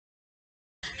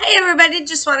Hey everybody,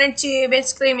 just wanted to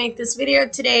basically make this video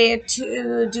today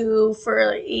to do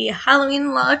for a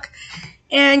Halloween look,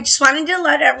 and just wanted to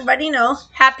let everybody know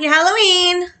Happy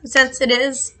Halloween since it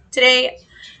is today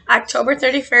October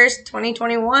 31st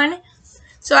 2021.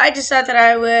 So I just thought that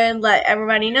I would let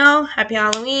everybody know Happy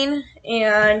Halloween.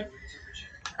 And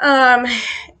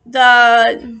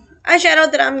the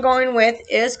eyeshadow that I'm going with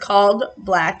is called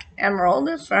Black Emerald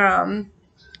from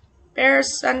Bare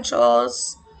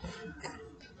Essentials.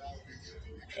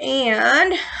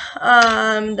 And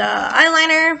the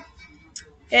eyeliner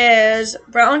is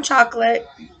Brown Chocolate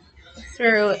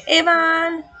through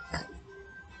Avon.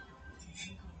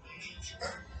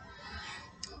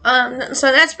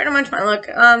 So that's pretty much my look.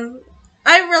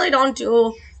 I really don't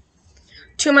do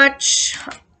too much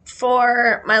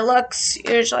for my looks.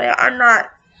 Usually I'm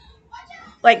not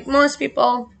like most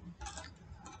people,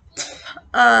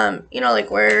 like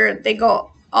where they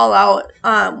go all out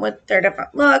with their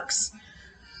different looks.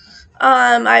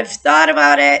 I've thought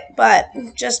about it, but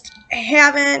just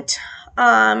haven't,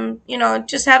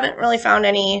 just haven't really found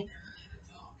any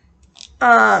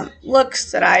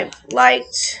looks that I've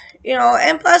liked,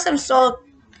 and plus I'm still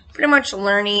pretty much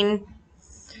learning,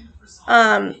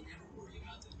 um,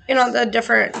 the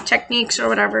different techniques or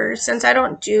whatever, since I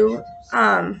don't do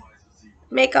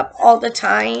makeup all the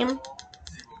time,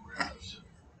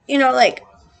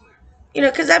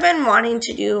 because I've been wanting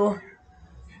to do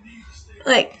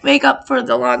like makeup for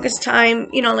the longest time,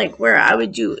 like where I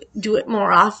would do it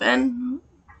more often,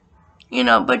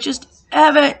 but just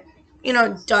haven't,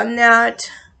 done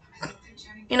that,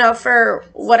 for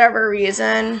whatever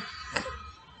reason.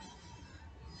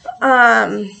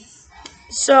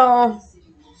 So,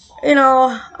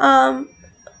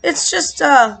 it's just,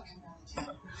 a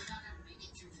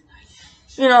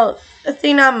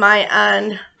thing on my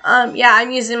end. Yeah, I'm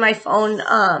using my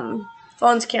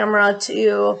phone's camera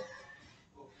to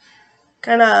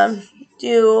kind of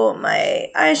do my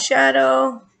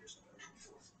eyeshadow.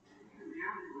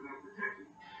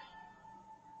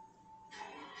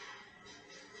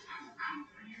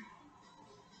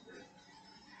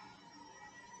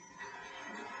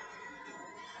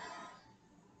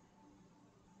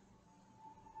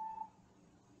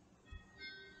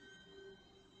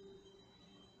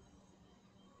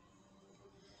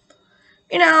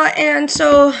 And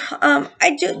so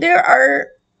there are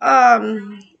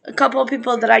a couple of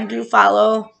people that I do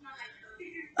follow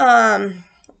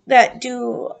that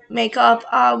do makeup.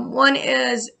 One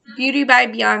is Beauty by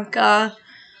Bianca,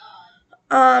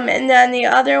 and then the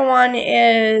other one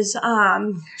is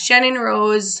Shannon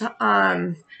Rose.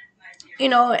 And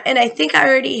I think I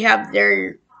already have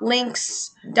their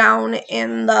links down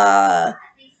in the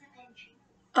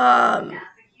um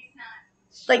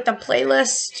like the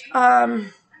playlist,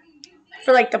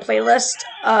 for like the playlist,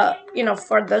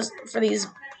 for these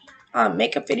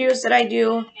makeup videos that I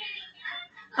do.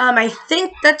 I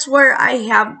think that's where I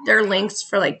have their links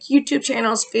for like YouTube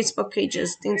channels, Facebook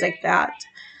pages, things like that.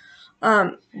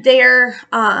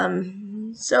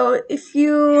 So if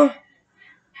you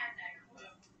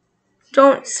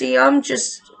don't see them,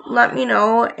 just let me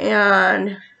know,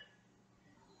 and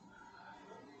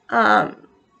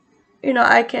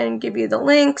I can give you the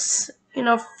links,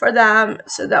 for them,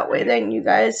 so that way then you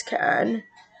guys can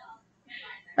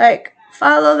like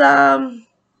follow them.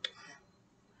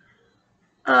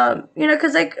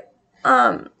 Because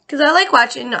I like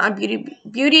watching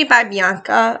Beauty by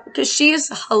Bianca, because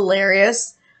she's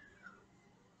hilarious.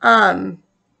 And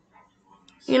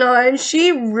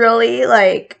she really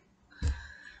like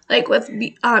with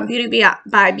Beauty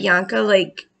by Bianca,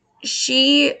 like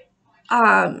she,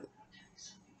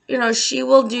 she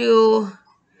will do,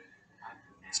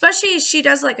 especially she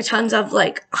does like a tons of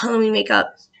like Halloween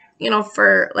makeup,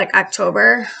 for like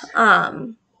October.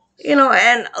 And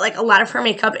like a lot of her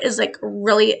makeup is like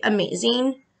really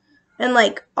amazing and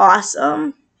like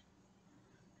awesome.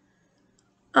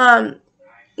 And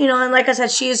like I said,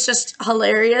 she is just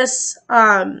hilarious.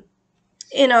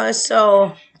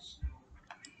 So,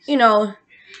 you know,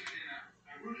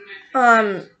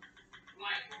 um,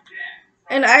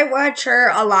 and I watch her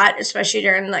a lot, especially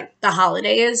during like the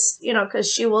holidays,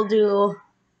 because she will do,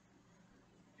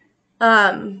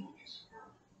 um,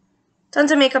 tons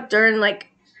of makeup during like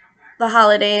the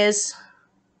holidays.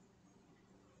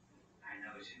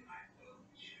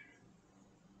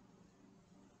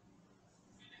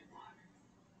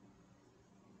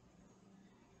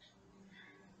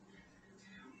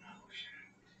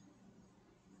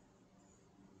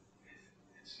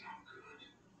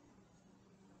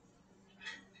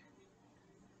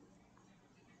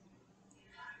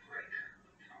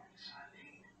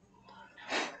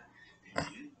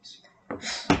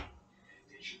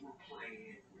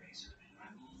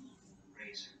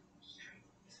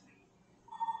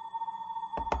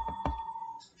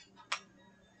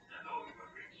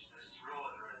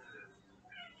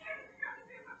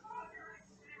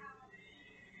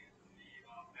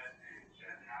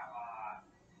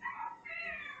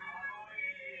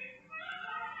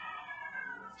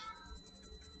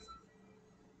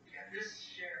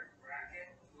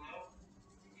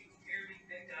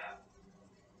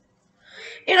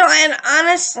 And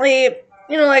honestly,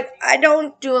 like I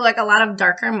don't do like a lot of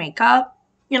darker makeup,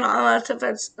 unless if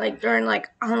it's like during like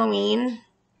Halloween,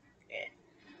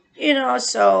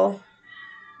 so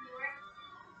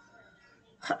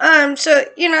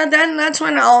then that's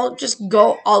when I'll just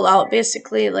go all out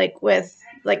basically like with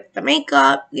like the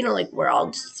makeup, like where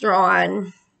I'll just throw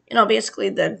on, basically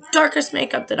the darkest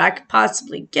makeup that I could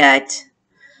possibly get.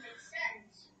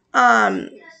 Um,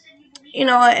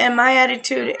 and my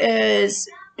attitude is,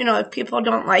 if people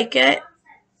don't like it,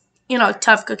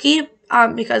 tough cookie,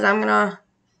 because I'm gonna,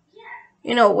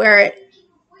 wear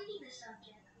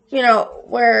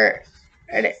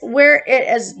it, wear it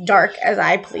as dark as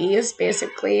I please,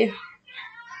 basically.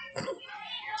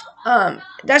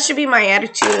 That should be my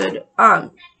attitude,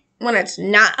 when it's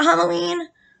not Halloween.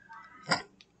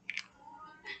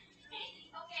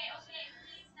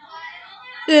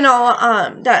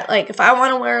 That like if I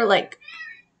want to wear like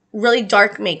really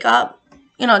dark makeup,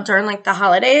 during like the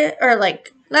holiday, or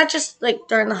like not just like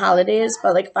during the holidays,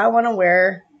 but like if I want to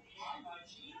wear,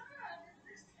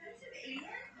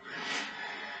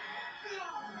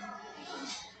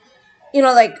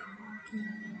 like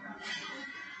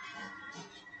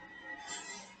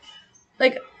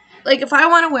like like if I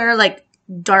want to wear like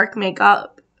dark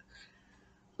makeup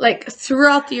like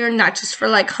throughout the year, not just for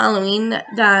like Halloween,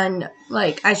 then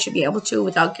like I should be able to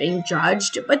without getting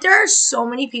judged. But there are so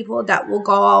many people that will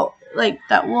go out like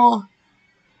that will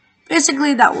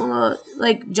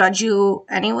like judge you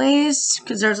anyways,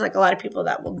 because there's like a lot of people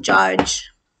that will judge,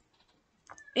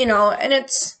 and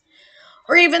it's,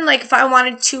 or even like if I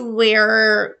wanted to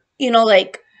wear, you know,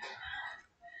 like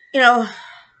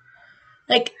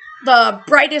the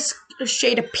brightest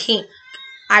shade of pink,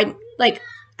 I like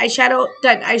eyeshadow,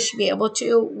 that I should be able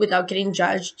to without getting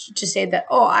judged to say that,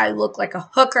 oh, I look like a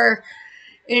hooker,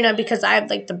 because I have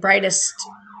like the brightest,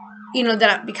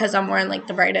 that because I'm wearing like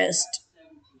the brightest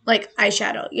like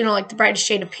eyeshadow, like the brightest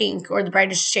shade of pink or the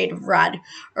brightest shade of red,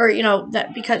 or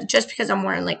that because I'm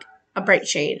wearing like a bright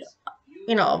shade,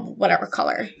 of whatever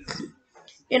color,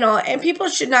 and people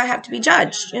should not have to be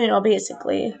judged,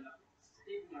 basically.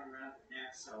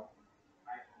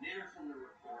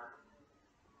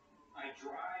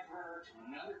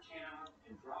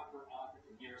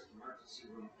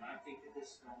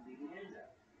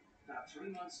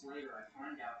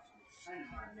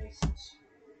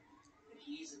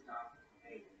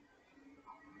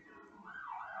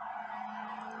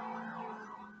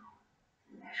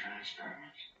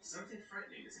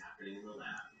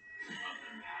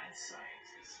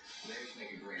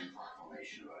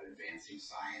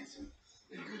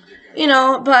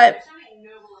 But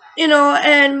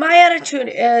and my attitude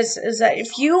is that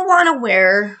if you want to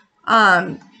wear,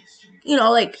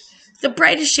 like the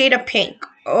brightest shade of pink,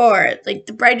 or like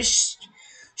the brightest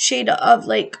shade of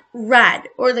like red,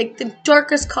 or like the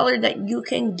darkest color that you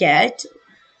can get,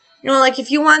 like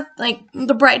if you want like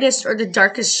the brightest or the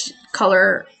darkest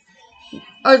color,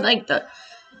 or like the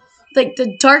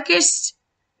darkest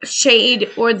shade,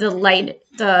 or the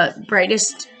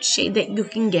brightest shade that you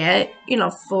can get,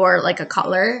 for like a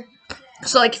color.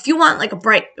 So like if you want like a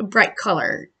bright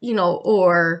color,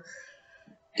 or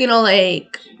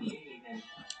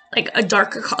like a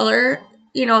darker color,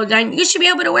 then you should be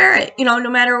able to wear it, no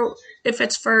matter if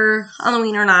it's for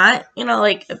Halloween or not.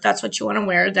 Like if that's what you want to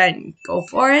wear, then go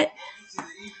for it.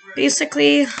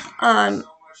 Basically, so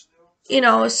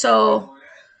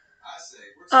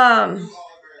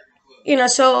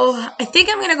so I think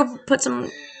I'm gonna go put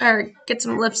some, or get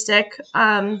some lipstick,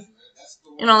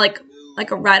 like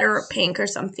a red or a pink or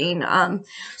something.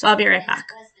 So I'll be right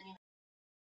back.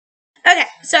 Okay,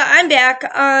 so I'm back.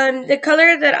 The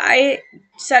color that I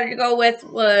decided to go with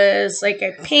was like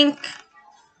a pink,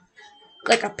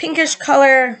 like a pinkish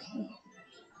color,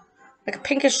 like a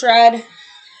pinkish red.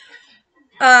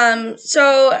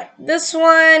 So this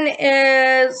one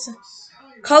is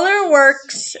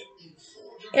Colorworks,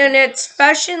 and it's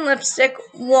Fashion Lipstick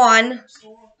 1.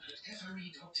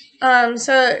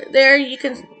 So there you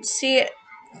can see it.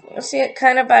 You'll see it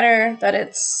kind of better that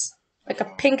it's like a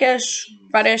pinkish,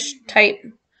 reddish type.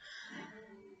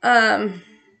 Um,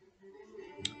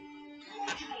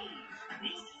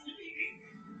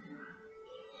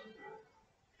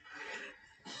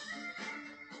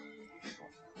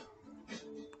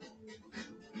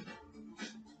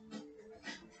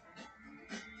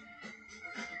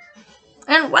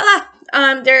 and voila!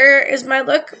 There is my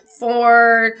look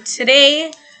for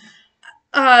today,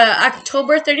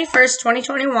 October 31st,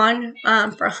 2021,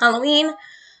 for Halloween.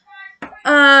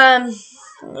 As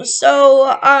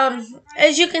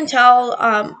you can tell,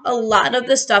 a lot of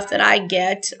the stuff that I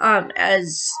get,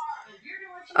 as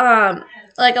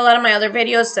like a lot of my other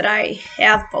videos that I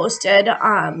have posted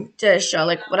to show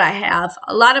like what I have.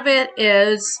 A lot of it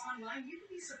is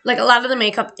like a lot of the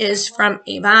makeup is from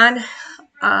Avon.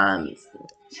 A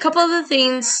couple of the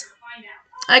things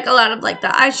like a lot of like the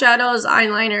eyeshadows,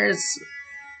 eyeliners,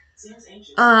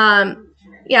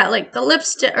 yeah, like the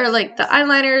lipstick or like the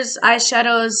eyeliners,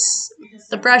 eyeshadows,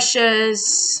 the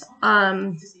brushes,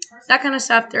 that kind of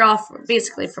stuff. They're all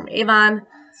basically from Avon,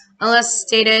 unless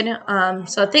stated.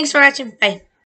 So thanks for watching. Bye.